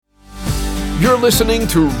You're listening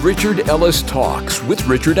to Richard Ellis Talks with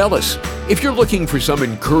Richard Ellis. If you're looking for some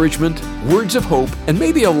encouragement, words of hope, and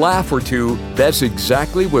maybe a laugh or two, that's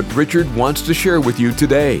exactly what Richard wants to share with you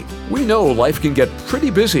today. We know life can get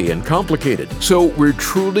pretty busy and complicated, so we're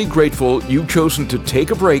truly grateful you've chosen to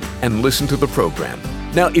take a break and listen to the program.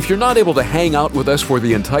 Now, if you're not able to hang out with us for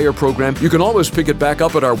the entire program, you can always pick it back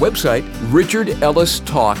up at our website,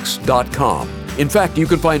 richardellistalks.com. In fact, you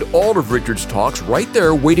can find all of Richard's talks right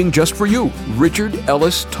there waiting just for you,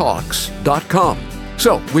 richardellistalks.com.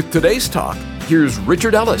 So, with today's talk, here's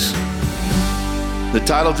Richard Ellis. The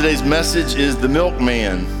title of today's message is The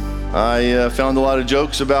Milkman. I found a lot of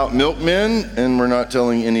jokes about milkmen, and we're not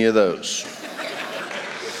telling any of those.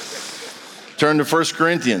 Turn to 1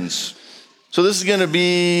 Corinthians. So this is going to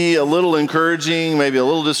be a little encouraging, maybe a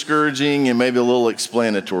little discouraging, and maybe a little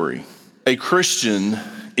explanatory. A Christian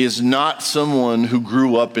is not someone who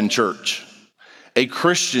grew up in church. A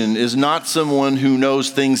Christian is not someone who knows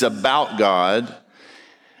things about God.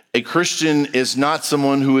 A Christian is not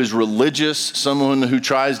someone who is religious, someone who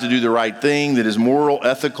tries to do the right thing, that is moral,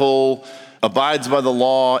 ethical, abides by the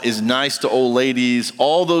law, is nice to old ladies.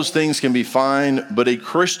 All those things can be fine, but a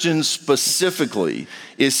Christian specifically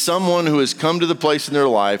is someone who has come to the place in their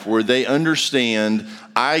life where they understand,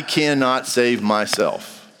 I cannot save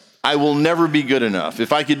myself. I will never be good enough.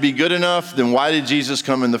 If I could be good enough, then why did Jesus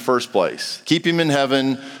come in the first place? Keep him in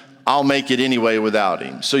heaven. I'll make it anyway without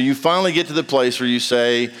him. So you finally get to the place where you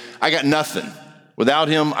say, I got nothing. Without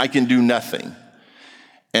him, I can do nothing.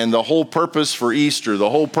 And the whole purpose for Easter,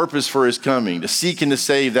 the whole purpose for his coming, to seek and to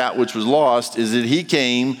save that which was lost, is that he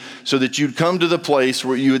came so that you'd come to the place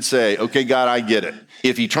where you would say, okay, God, I get it.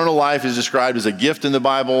 If eternal life is described as a gift in the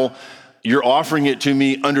Bible, you're offering it to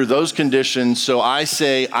me under those conditions, so I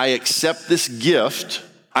say I accept this gift.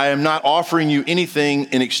 I am not offering you anything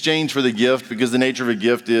in exchange for the gift, because the nature of a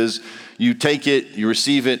gift is you take it, you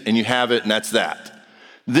receive it, and you have it, and that's that.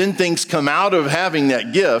 Then things come out of having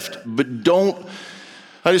that gift, but don't.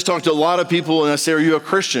 I just talk to a lot of people and I say, are you a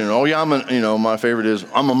Christian? Oh yeah, my favorite is,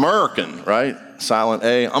 I'm American, right? Silent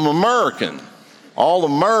A, I'm American. All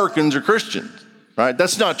Americans are Christians, right?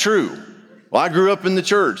 That's not true. Well, I grew up in the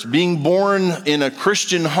church. Being born in a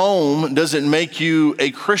Christian home doesn't make you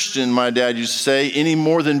a Christian, my dad used to say, any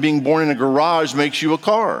more than being born in a garage makes you a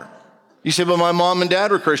car. You say, but my mom and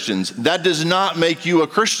dad were Christians. That does not make you a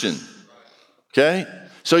Christian, okay?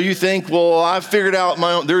 So you think, well, I've figured out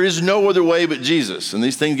my own, there is no other way but Jesus. And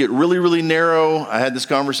these things get really, really narrow. I had this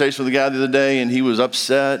conversation with a guy the other day, and he was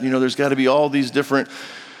upset. There's got to be all these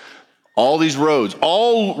roads.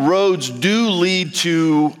 All roads do lead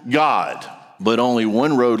to God, but only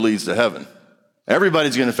one road leads to heaven.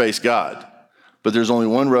 Everybody's going to face God, but there's only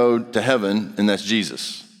one road to heaven, and that's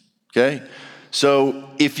Jesus, okay? So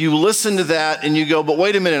if you listen to that and you go, but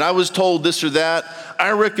wait a minute, I was told this or that,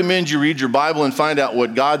 I recommend you read your Bible and find out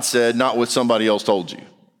what God said, not what somebody else told you.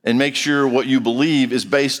 And make sure what you believe is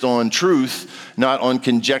based on truth, not on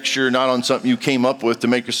conjecture, not on something you came up with to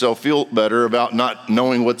make yourself feel better about not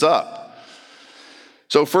knowing what's up.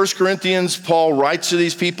 So 1 Corinthians, Paul writes to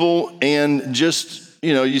these people, and just,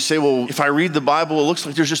 you say, well, if I read the Bible, it looks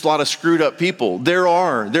like there's just a lot of screwed up people. There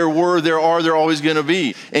always going to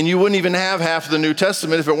be. And you wouldn't even have half of the New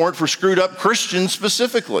Testament if it weren't for screwed up Christians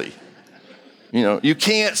specifically. You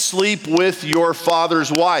can't sleep with your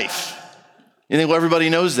father's wife. You think, well, everybody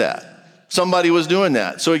knows that. Somebody was doing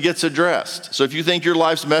that, so it gets addressed. So if you think your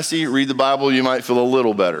life's messy, read the Bible, you might feel a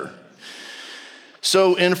little better.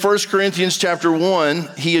 So in 1 Corinthians chapter 1,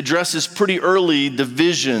 he addresses pretty early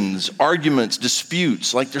divisions, arguments,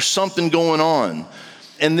 disputes, like there's something going on.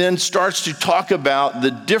 And then starts to talk about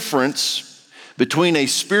the difference between a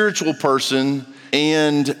spiritual person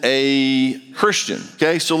and a Christian.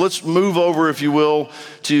 Okay, so let's move over, if you will,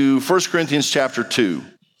 to 1 Corinthians chapter 2.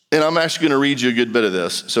 And I'm actually going to read you a good bit of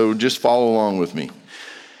this, so just follow along with me.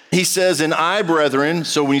 He says, and I, brethren,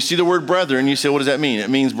 so when you see the word brethren, you say, what does that mean? It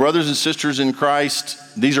means brothers and sisters in Christ.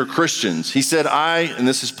 These are Christians. He said, and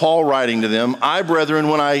this is Paul writing to them, I, brethren,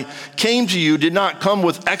 when I came to you, did not come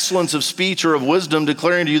with excellence of speech or of wisdom,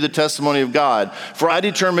 declaring to you the testimony of God. For I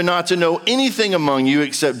determined not to know anything among you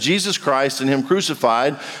except Jesus Christ and him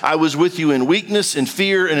crucified. I was with you in weakness, in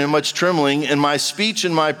fear, and in much trembling, and my speech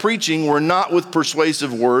and my preaching were not with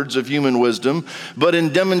persuasive words of human wisdom, but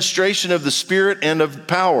in demonstration of the Spirit and of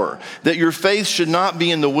power, that your faith should not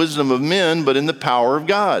be in the wisdom of men, but in the power of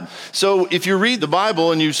God. So if you read the Bible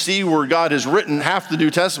and you see where God has written half the New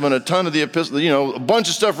Testament, a ton of the epistles, a bunch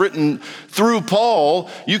of stuff written through Paul,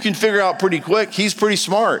 you can figure out pretty quick, he's pretty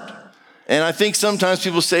smart. And I think sometimes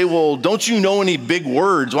people say, well, don't you know any big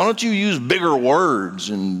words? Why don't you use bigger words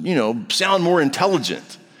and, sound more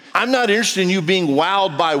intelligent? I'm not interested in you being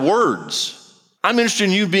wowed by words. I'm interested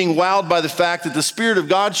in you being wowed by the fact that the Spirit of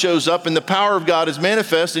God shows up and the power of God is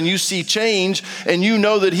manifest and you see change and you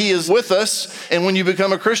know that He is with us. And when you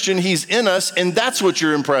become a Christian, He's in us, and that's what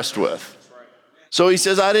you're impressed with. So he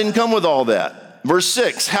says, I didn't come with all that. Verse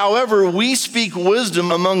 6, however, we speak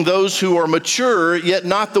wisdom among those who are mature, yet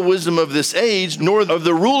not the wisdom of this age, nor of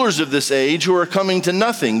the rulers of this age who are coming to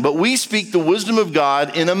nothing. But we speak the wisdom of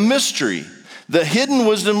God in a mystery, the hidden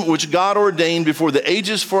wisdom which God ordained before the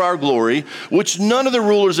ages for our glory, which none of the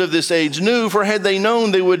rulers of this age knew, for had they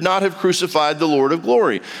known, they would not have crucified the Lord of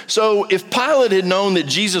glory. So if Pilate had known that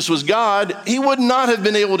Jesus was God, he would not have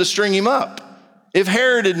been able to string him up. If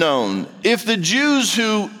Herod had known, if the Jews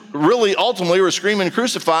who really ultimately were screaming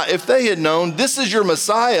crucify, if they had known this is your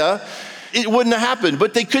Messiah, it wouldn't have happened.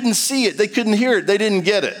 But they couldn't see it, they couldn't hear it, they didn't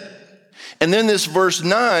get it. And then this verse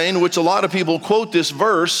 9, which a lot of people quote this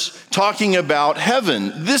verse, talking about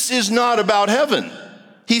heaven. This is not about heaven.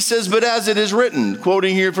 He says, but as it is written,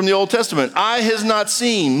 quoting here from the Old Testament, eye has not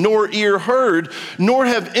seen, nor ear heard, nor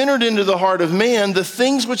have entered into the heart of man the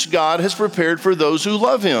things which God has prepared for those who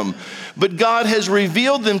love him. But God has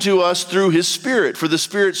revealed them to us through his Spirit, for the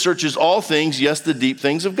Spirit searches all things, yes, the deep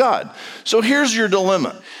things of God. So here's your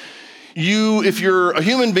dilemma. If you're a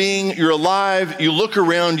human being, you're alive, you look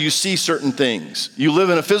around, you see certain things. You live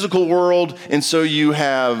in a physical world, and so you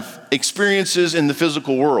have experiences in the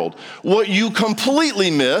physical world. What you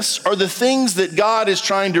completely miss are the things that God is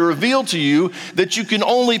trying to reveal to you that you can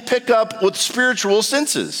only pick up with spiritual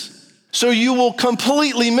senses. So you will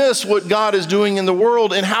completely miss what God is doing in the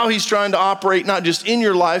world and how he's trying to operate not just in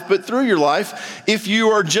your life, but through your life if you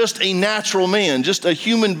are just a natural man, just a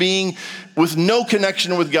human being with no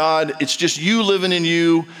connection with God. It's just you living in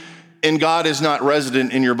you, and God is not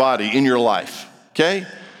resident in your body, in your life, okay?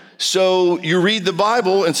 So you read the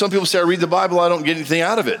Bible, and some people say, I read the Bible, I don't get anything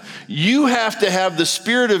out of it. You have to have the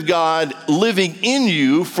Spirit of God living in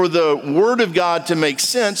you for the Word of God to make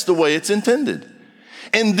sense the way it's intended.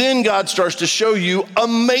 And then God starts to show you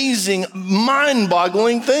amazing,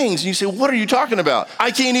 mind-boggling things. And you say, what are you talking about?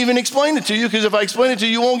 I can't even explain it to you, because if I explain it to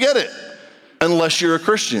you, you won't get it. Unless you're a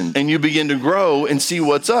Christian and you begin to grow and see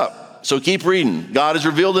what's up. So keep reading. God has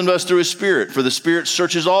revealed unto us through his Spirit, for the Spirit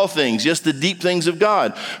searches all things, yes, the deep things of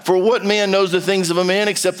God. For what man knows the things of a man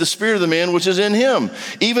except the Spirit of the man which is in him?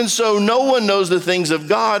 Even so, no one knows the things of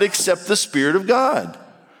God except the Spirit of God.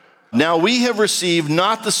 Now we have received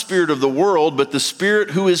not the spirit of the world, but the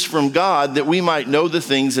Spirit who is from God, that we might know the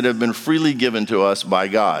things that have been freely given to us by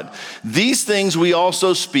God. These things we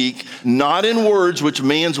also speak, not in words which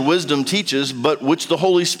man's wisdom teaches, but which the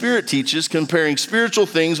Holy Spirit teaches, comparing spiritual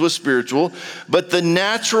things with spiritual. But the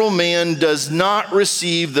natural man does not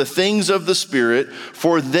receive the things of the Spirit,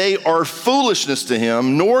 for they are foolishness to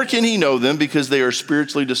him, nor can he know them, because they are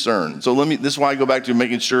spiritually discerned. So this is why I go back to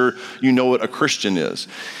making sure you know what a Christian is.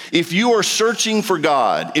 If you are searching for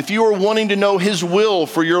God, if you are wanting to know his will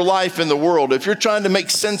for your life in the world, if you're trying to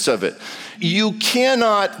make sense of it, you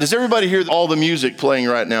cannot. Does everybody hear all the music playing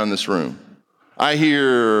right now in this room? I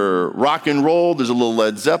hear rock and roll, there's a little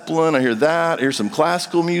Led Zeppelin, I hear that, I hear some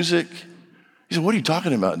classical music. You say, what are you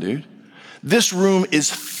talking about, dude? This room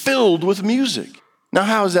is filled with music. Now,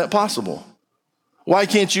 how is that possible? Why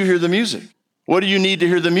can't you hear the music? What do you need to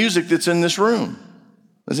hear the music that's in this room?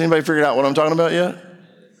 Has anybody figured out what I'm talking about yet?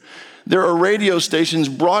 There are radio stations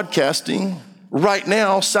broadcasting right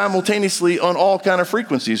now simultaneously on all kind of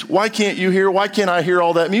frequencies. Why can't I hear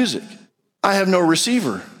all that music? I have no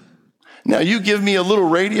receiver. Now you give me a little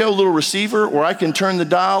radio, a little receiver, where I can turn the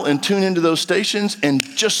dial and tune into those stations, and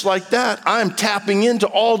just like that, I'm tapping into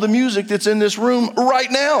all the music that's in this room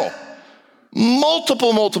right now.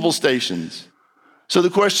 Multiple stations. So the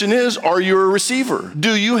question is, are you a receiver?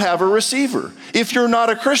 Do you have a receiver? If you're not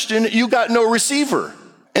a Christian, you got no receiver.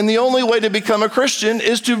 And the only way to become a Christian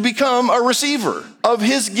is to become a receiver of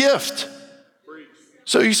his gift.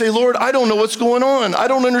 So you say, Lord, I don't know what's going on. I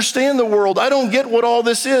don't understand the world. I don't get what all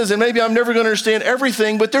this is. And maybe I'm never going to understand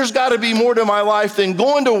everything, but there's got to be more to my life than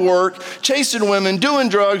going to work, chasing women, doing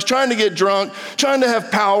drugs, trying to get drunk, trying to have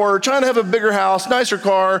power, trying to have a bigger house, nicer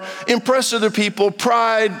car, impress other people,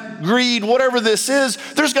 pride, greed, whatever this is.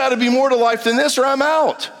 There's got to be more to life than this, or I'm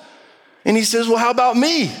out. And he says, well, how about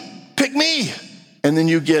me? Pick me. And then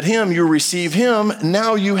you get him, you receive him.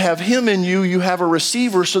 Now you have him in you, you have a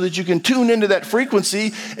receiver so that you can tune into that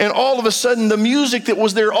frequency. And all of a sudden, the music that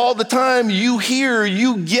was there all the time, you hear,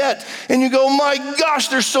 you get, and you go, my gosh,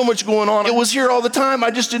 there's so much going on. It was here all the time.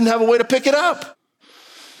 I just didn't have a way to pick it up.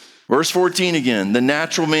 Verse 14 again, the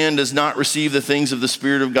natural man does not receive the things of the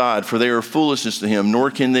Spirit of God, for they are foolishness to him, nor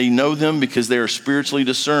can they know them because they are spiritually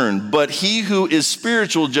discerned. But he who is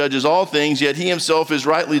spiritual judges all things, yet he himself is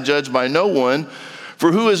rightly judged by no one.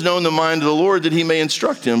 For who has known the mind of the Lord that he may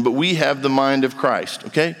instruct him? But we have the mind of Christ,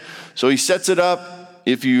 okay? So he sets it up.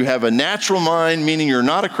 If you have a natural mind, meaning you're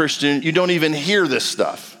not a Christian, you don't even hear this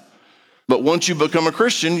stuff. But once you become a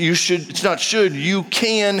Christian, you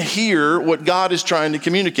can hear what God is trying to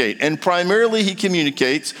communicate. And primarily he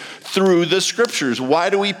communicates through the scriptures. Why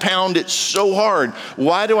do we pound it so hard?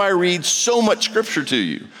 Why do I read so much scripture to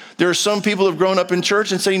you? There are some people who have grown up in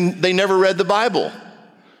church and saying they never read the Bible.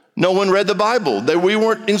 No one read the Bible. We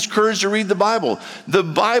weren't encouraged to read the Bible. The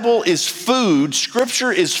Bible is food.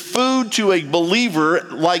 Scripture is food to a believer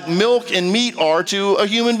like milk and meat are to a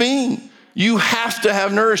human being. You have to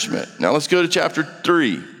have nourishment. Now let's go to chapter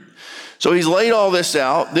 3. So he's laid all this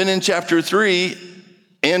out. Then in chapter 3,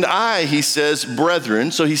 he says,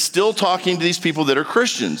 brethren. So he's still talking to these people that are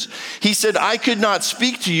Christians. He said, I could not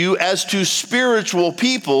speak to you as to spiritual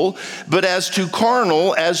people, but as to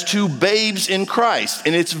carnal, as to babes in Christ.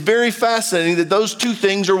 And it's very fascinating that those two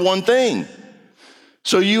things are one thing.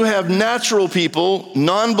 So you have natural people,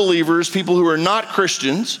 non-believers, people who are not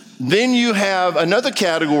Christians. Then you have another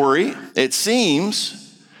category, it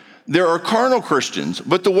seems, there are carnal Christians.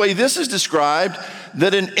 But the way this is described,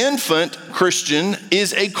 that an infant Christian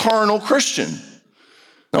is a carnal Christian.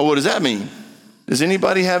 Now, what does that mean? Does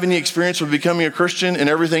anybody have any experience with becoming a Christian and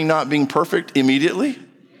everything not being perfect immediately?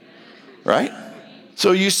 Right?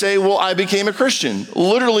 So you say, well, I became a Christian.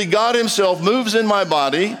 Literally, God himself moves in my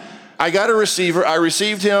body. I got a receiver, I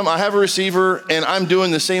received him, I have a receiver, and I'm doing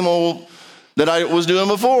the same old that I was doing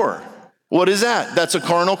before. What is that? That's a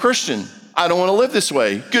carnal Christian. I don't want to live this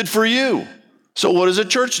way. Good for you. So what does a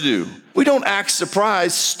church do? We don't act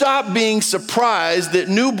surprised. Stop being surprised that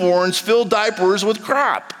newborns fill diapers with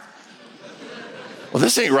crap. Well,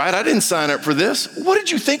 this ain't right. I didn't sign up for this. What did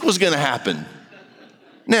you think was going to happen?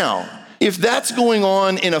 Now, if that's going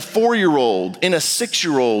on in a 4-year-old, in a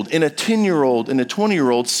 6-year-old, in a 10-year-old, in a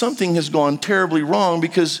 20-year-old, something has gone terribly wrong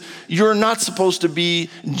because you're not supposed to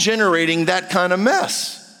be generating that kind of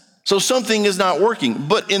mess. So something is not working.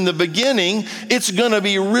 But in the beginning, it's going to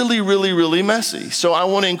be really, really, really messy. So I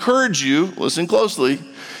want to encourage you, listen closely.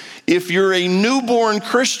 If you're a newborn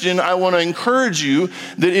Christian, I want to encourage you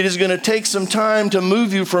that it is going to take some time to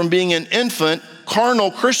move you from being an infant,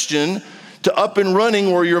 carnal Christian to up and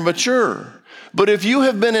running where you're mature. But if you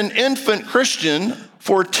have been an infant Christian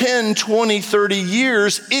for 10, 20, 30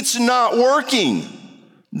 years, it's not working.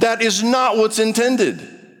 That is not what's intended.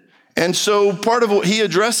 And so part of what he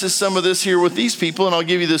addresses some of this here with these people, and I'll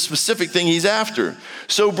give you the specific thing he's after.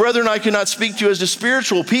 So, brethren, I cannot speak to you as to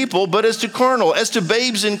spiritual people, but as to carnal, as to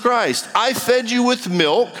babes in Christ. I fed you with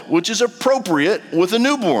milk, which is appropriate with a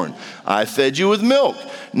newborn. I fed you with milk,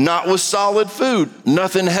 not with solid food.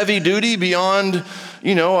 Nothing heavy duty beyond,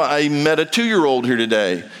 I met a 2-year-old here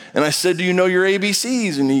today. And I said, do you know your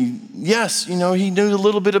ABCs? And yes, he knew a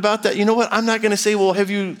little bit about that. You know what? I'm not going to say, well, have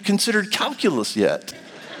you considered calculus yet?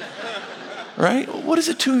 Right? What does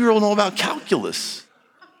a 2-year-old know about calculus?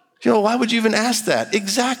 Why would you even ask that?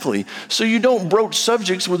 Exactly. So you don't broach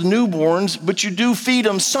subjects with newborns, but you do feed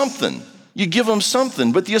them something. You give them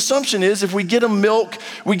something. But the assumption is if we get them milk,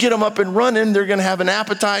 we get them up and running, they're going to have an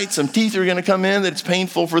appetite. Some teeth are going to come in that's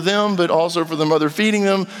painful for them, but also for the mother feeding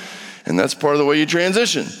them. And that's part of the way you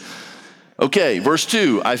transition. Okay, verse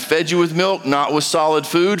 2, I fed you with milk, not with solid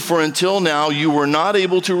food, for until now you were not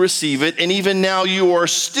able to receive it, and even now you are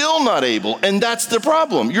still not able. And that's the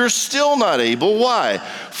problem. You're still not able. Why?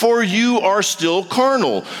 For you are still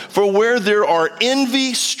carnal. For where there are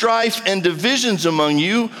envy, strife, and divisions among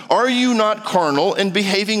you, are you not carnal and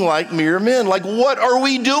behaving like mere men? Like, what are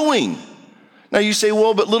we doing? Now you say,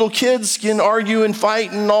 well, but little kids can argue and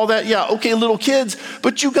fight and all that. Yeah, okay, little kids,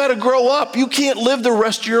 but you got to grow up. You can't live the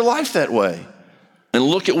rest of your life that way. And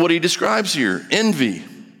look at what he describes here, envy.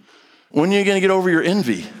 When are you going to get over your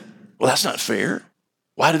envy? Well, that's not fair.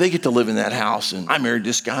 Why do they get to live in that house? And I married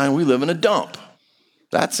this guy and we live in a dump.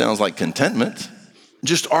 That sounds like contentment.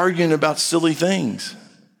 Just arguing about silly things.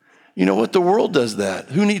 You know what? The world does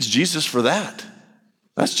that. Who needs Jesus for that?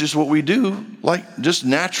 That's just what we do, like just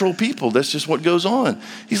natural people. That's just what goes on.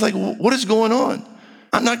 He's like, what is going on?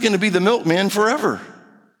 I'm not going to be the milkman forever.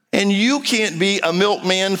 And you can't be a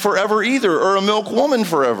milkman forever either, or a milkwoman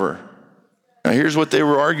forever. Now here's what they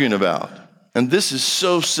were arguing about. And this is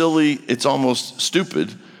so silly, it's almost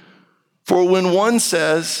stupid. For when one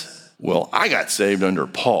says, well, I got saved under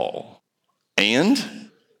Paul.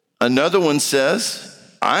 And another one says,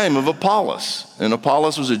 I am of Apollos. And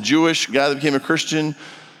Apollos was a Jewish guy that became a Christian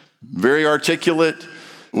very articulate,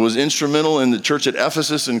 was instrumental in the church at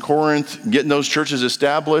Ephesus and Corinth, getting those churches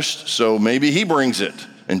established. So maybe he brings it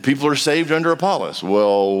and people are saved under Apollos.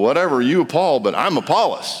 Well, whatever, you Paul, but I'm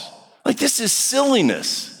Apollos. Like, this is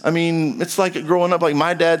silliness. I mean, it's like growing up, like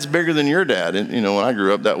my dad's bigger than your dad. And when I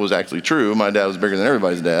grew up, that was actually true. My dad was bigger than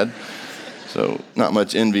everybody's dad. So not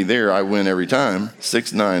much envy there. I win every time.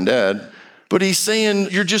 6'9" dad. But he's saying,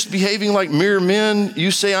 you're just behaving like mere men.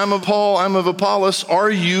 You say, I'm of Paul, I'm of Apollos.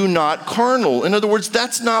 Are you not carnal? In other words,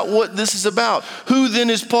 that's not what this is about. Who then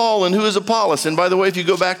is Paul and who is Apollos? And by the way, if you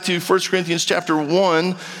go back to 1 Corinthians chapter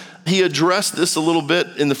 1, he addressed this a little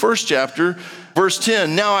bit in the first chapter. Verse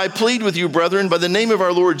 10, now I plead with you, brethren, by the name of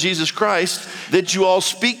our Lord Jesus Christ, that you all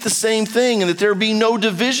speak the same thing and that there be no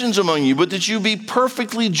divisions among you, but that you be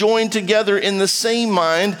perfectly joined together in the same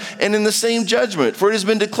mind and in the same judgment. For it has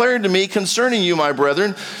been declared to me concerning you, my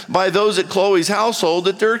brethren, by those at Chloe's household,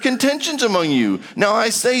 that there are contentions among you. Now I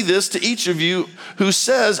say this to each of you who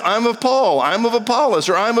says, I'm of Paul, I'm of Apollos,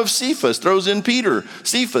 or I'm of Cephas, throws in Peter,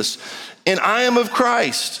 Cephas, and I am of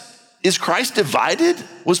Christ. Is Christ divided?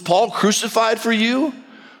 Was Paul crucified for you?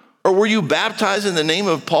 Or were you baptized in the name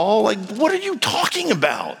of Paul? Like, what are you talking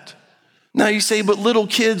about? Now you say, but little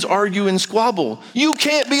kids argue and squabble. You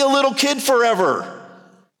can't be a little kid forever.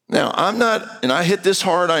 Now, I'm not, and I hit this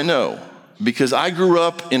hard, I know, because I grew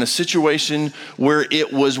up in a situation where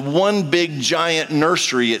it was one big giant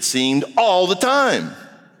nursery, it seemed, all the time.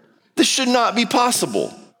 This should not be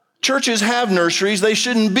possible. Churches have nurseries, they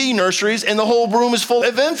shouldn't be nurseries, and the whole room is full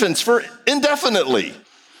of infants for indefinitely.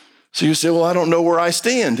 So you say, well, I don't know where I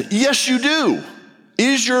stand. Yes, you do.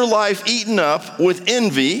 Is your life eaten up with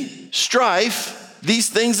envy, strife, these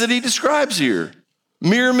things that he describes here?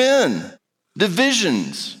 Mere men,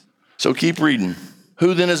 divisions. So keep reading.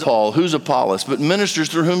 Who then is Paul? Who's Apollos? But ministers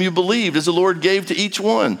through whom you believed, as the Lord gave to each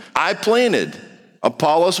one. I planted,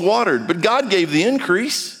 Apollos watered, but God gave the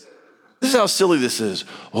increase. This is how silly this is.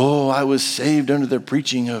 Oh, I was saved under the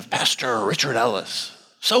preaching of Pastor Richard Ellis.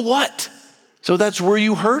 So what? So that's where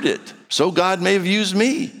you heard it. So God may have used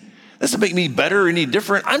me. That doesn't make me better or any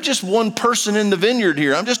different. I'm just one person in the vineyard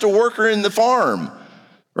here. I'm just a worker in the farm,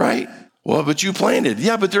 right? Well, but you planted.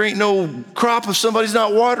 Yeah, but there ain't no crop if somebody's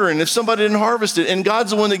not watering, if somebody didn't harvest it. And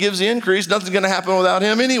God's the one that gives the increase. Nothing's going to happen without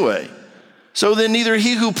him anyway. So then neither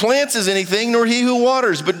he who plants is anything, nor he who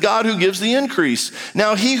waters, but God who gives the increase.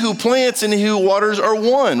 Now he who plants and he who waters are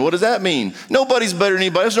one. What does that mean? Nobody's better than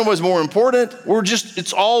anybody else. Nobody's more important.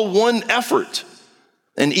 It's all one effort.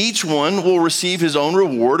 And each one will receive his own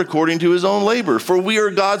reward according to his own labor. For we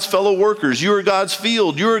are God's fellow workers. You are God's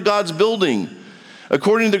field. You are God's building.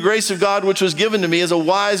 According to the grace of God which was given to me as a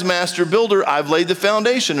wise master builder, I've laid the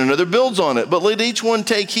foundation, another builds on it. But let each one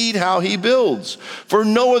take heed how he builds. For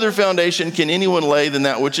no other foundation can anyone lay than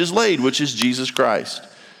that which is laid, which is Jesus Christ.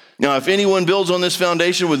 Now, if anyone builds on this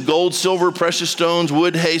foundation with gold, silver, precious stones,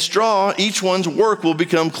 wood, hay, straw, each one's work will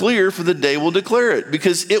become clear, for the day will declare it,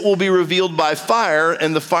 because it will be revealed by fire,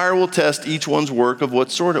 and the fire will test each one's work of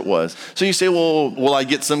what sort it was. So you say, well, will I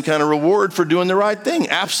get some kind of reward for doing the right thing?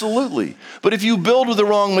 Absolutely. But if you build with the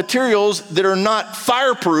wrong materials that are not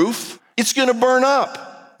fireproof, it's going to burn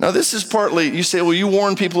up. Now, this is partly, you say, well, you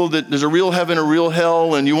warn people that there's a real heaven, a real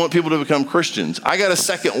hell, and you want people to become Christians. I got a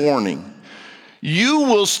second warning. You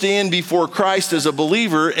will stand before Christ as a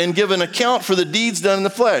believer and give an account for the deeds done in the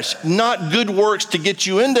flesh. Not good works to get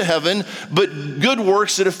you into heaven, but good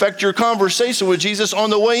works that affect your conversation with Jesus on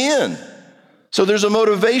the way in. So there's a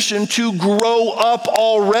motivation to grow up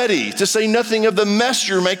already, to say nothing of the mess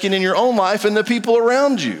you're making in your own life and the people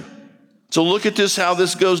around you. So look at this, how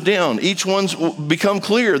this goes down. Each one's will become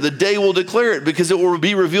clear. The day will declare it, because it will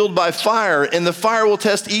be revealed by fire, and the fire will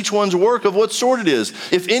test each one's work of what sort it is.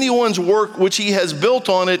 If anyone's work which he has built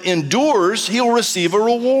on it endures, he'll receive a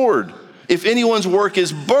reward. If anyone's work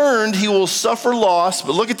is burned, he will suffer loss.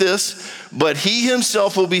 But look at this. But he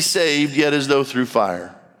himself will be saved, yet as though through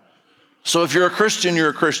fire. So if you're a Christian,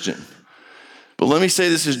 you're a Christian. But let me say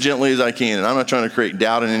this as gently as I can, and I'm not trying to create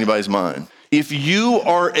doubt in anybody's mind. If you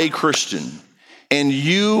are a Christian and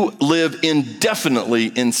you live indefinitely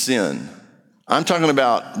in sin, I'm talking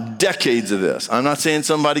about decades of this. I'm not saying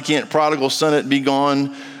somebody can't prodigal son it and be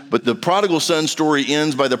gone, but the prodigal son story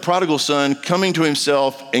ends by the prodigal son coming to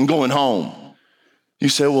himself and going home. You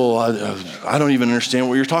say, well, I don't even understand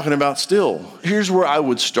what you're talking about still. Here's where I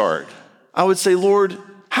would start. I would say, Lord,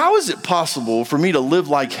 how is it possible for me to live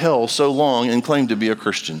like hell so long and claim to be a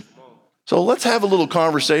Christian? So let's have a little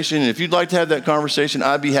conversation. And if you'd like to have that conversation,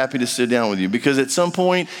 I'd be happy to sit down with you, because at some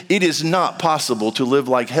point, it is not possible to live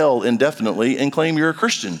like hell indefinitely and claim you're a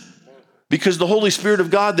Christian. Because the Holy Spirit of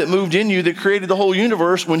God that moved in you, that created the whole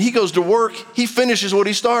universe, when he goes to work, he finishes what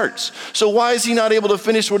he starts. So why is he not able to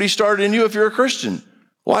finish what he started in you if you're a Christian?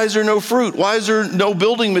 Why is there no fruit? Why is there no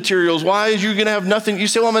building materials? Why is you going to have nothing? You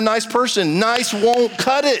say, well, I'm a nice person. Nice won't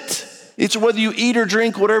cut it. It's whether you eat or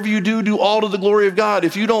drink, whatever you do all to the glory of God.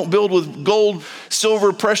 If you don't build with gold,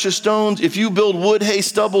 silver, precious stones, if you build wood, hay,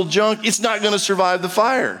 stubble, junk, it's not going to survive the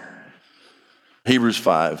fire. Hebrews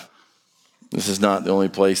 5. This is not the only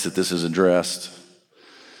place that this is addressed.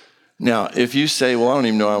 Now, if you say, well, I don't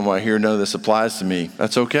even know why here, none of this applies to me,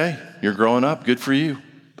 that's okay. You're growing up, good for you.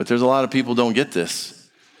 But there's a lot of people who don't get this.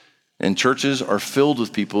 And churches are filled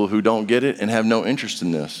with people who don't get it and have no interest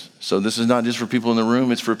in this. So this is not just for people in the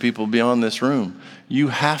room, it's for people beyond this room. You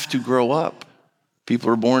have to grow up. People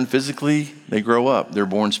are born physically, they grow up. They're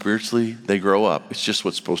born spiritually, they grow up. It's just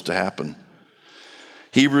what's supposed to happen.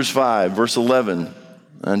 Hebrews 5, verse 11.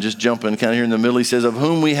 I'm just jumping kind of here in the middle. He says, of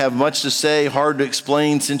whom we have much to say, hard to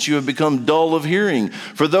explain, since you have become dull of hearing.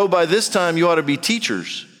 For though by this time you ought to be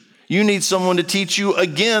teachers, you need someone to teach you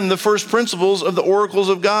again the first principles of the oracles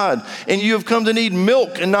of God. And you have come to need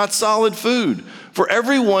milk and not solid food. For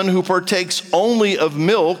everyone who partakes only of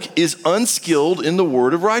milk is unskilled in the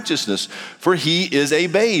word of righteousness, for he is a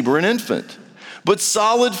babe or an infant. But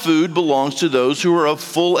solid food belongs to those who are of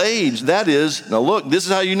full age. That is, now look, this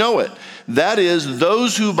is how you know it. That is,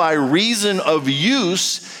 those who by reason of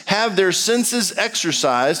use have their senses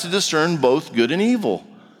exercised to discern both good and evil.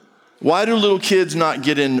 Why do little kids not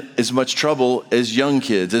get in as much trouble as young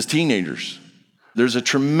kids, as teenagers? There's a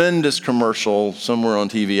tremendous commercial somewhere on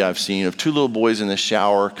TV I've seen of two little boys in the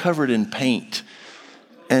shower covered in paint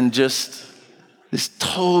and just this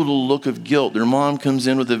total look of guilt. Their mom comes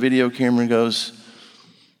in with a video camera and goes,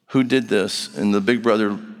 who did this? And the big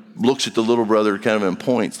brother looks at the little brother kind of and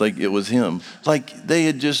points like it was him. Like they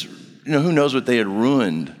had just, who knows what they had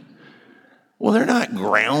ruined. Well, they're not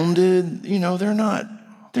grounded,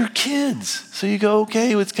 they're kids. So you go,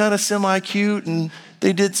 okay, it's kind of semi-cute and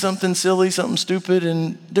they did something silly, something stupid,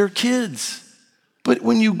 and they're kids. But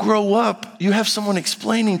when you grow up, you have someone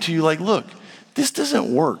explaining to you like, look, this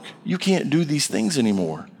doesn't work. You can't do these things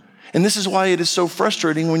anymore. And this is why it is so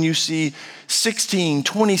frustrating when you see 16,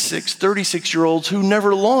 26, 36-year-olds who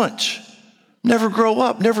never launch, never grow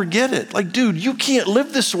up, never get it. Like, dude, you can't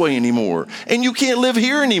live this way anymore, and you can't live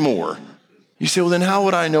here anymore. You say, well, then how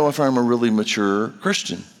would I know if I'm a really mature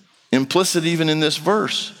Christian? Implicit even in this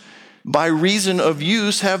verse. By reason of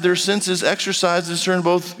use have their senses exercised to discern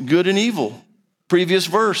both good and evil. Previous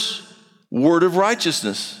verse, word of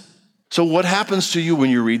righteousness. So what happens to you when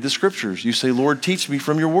you read the scriptures? You say, Lord, teach me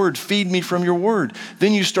from your word, feed me from your word.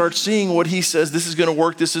 Then you start seeing what he says, this is going to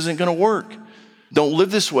work, this isn't going to work. Don't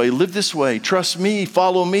live this way, trust me,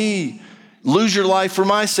 follow me. Lose your life for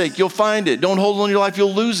my sake, you'll find it. Don't hold on to your life,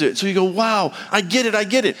 you'll lose it. So you go, wow, I get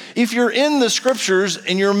it. If you're in the scriptures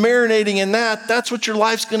and you're marinating in that, that's what your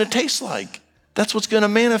life's going to taste like. That's what's going to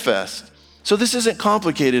manifest. So this isn't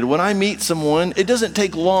complicated. When I meet someone, it doesn't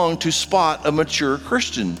take long to spot a mature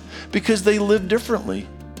Christian because they live differently.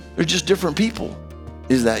 They're just different people.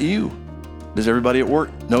 Is that you? Does everybody at work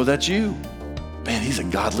know that's you? Man, he's a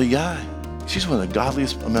godly guy. She's one of the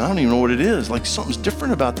godliest. I don't even know what it is. Like something's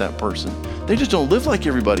different about that person. They just don't live like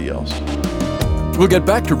everybody else. We'll get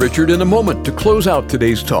back to Richard in a moment to close out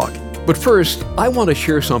today's talk. But first, I want to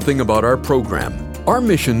share something about our program. Our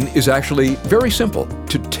mission is actually very simple,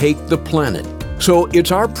 to take the planet. So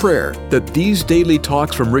it's our prayer that these daily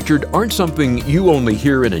talks from Richard aren't something you only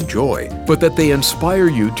hear and enjoy, but that they inspire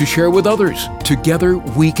you to share with others. Together,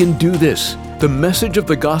 we can do this. The message of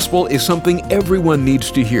the gospel is something everyone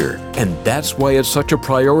needs to hear, and that's why it's such a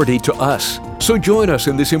priority to us. So join us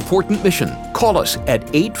in this important mission. Call us at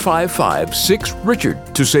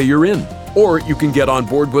 855-6-RICHARD to say you're in. Or you can get on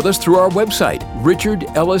board with us through our website,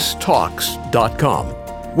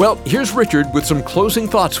 richardellistalks.com. Well, here's Richard with some closing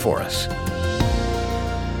thoughts for us.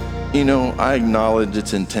 I acknowledge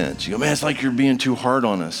it's intense. You go, man, it's like you're being too hard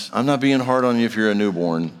on us. I'm not being hard on you if you're a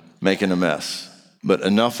newborn making a mess, but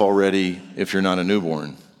enough already if you're not a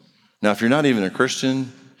newborn. Now, if you're not even a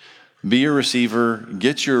Christian, be a receiver,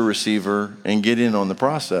 get you a receiver, and get in on the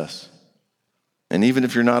process. And even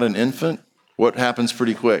if you're not an infant, what happens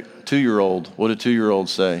pretty quick? 2-year-old, what do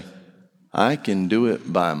 2-year-olds say? I can do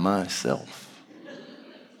it by myself.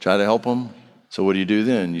 Try to help them. So what do you do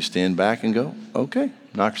then? You stand back and go, okay,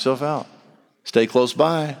 knock yourself out. Stay close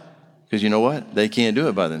by, because you know what? They can't do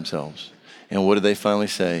it by themselves. And what do they finally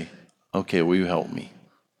say? Okay, will you help me?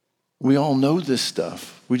 We all know this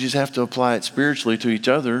stuff. We just have to apply it spiritually to each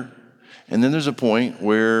other. And then there's a point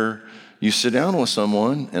where you sit down with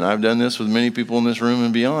someone, and I've done this with many people in this room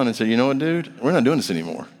and beyond, and say, you know what, dude? We're not doing this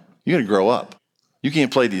anymore. You got to grow up. You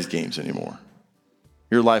can't play these games anymore.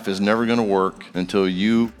 Your life is never going to work until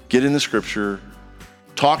you get in the Scripture,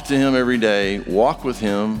 talk to Him every day, walk with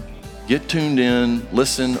Him, get tuned in,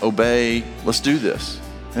 listen, obey. Let's do this.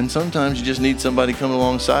 And sometimes you just need somebody coming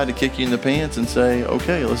alongside to kick you in the pants and say,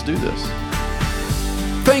 okay, let's do this.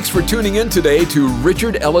 Thanks for tuning in today to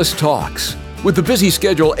Richard Ellis Talks. With the busy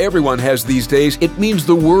schedule everyone has these days, it means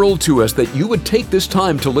the world to us that you would take this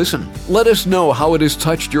time to listen. Let us know how it has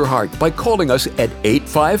touched your heart by calling us at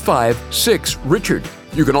 855-6-RICHARD.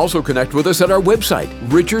 You can also connect with us at our website,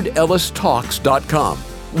 richardellistalks.com.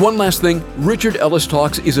 One last thing, Richard Ellis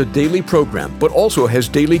Talks is a daily program, but also has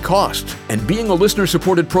daily costs. And being a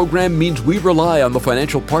listener-supported program means we rely on the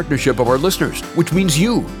financial partnership of our listeners, which means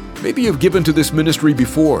you. Maybe you've given to this ministry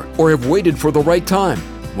before, or have waited for the right time.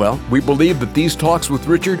 Well, we believe that these talks with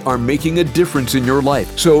Richard are making a difference in your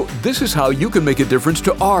life. So this is how you can make a difference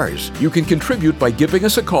to ours. You can contribute by giving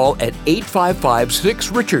us a call at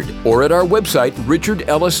 855-6-RICHARD or at our website,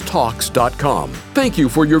 richardellistalks.com. Thank you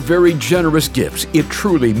for your very generous gifts. It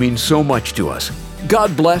truly means so much to us.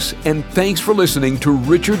 God bless, and thanks for listening to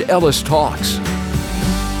Richard Ellis Talks.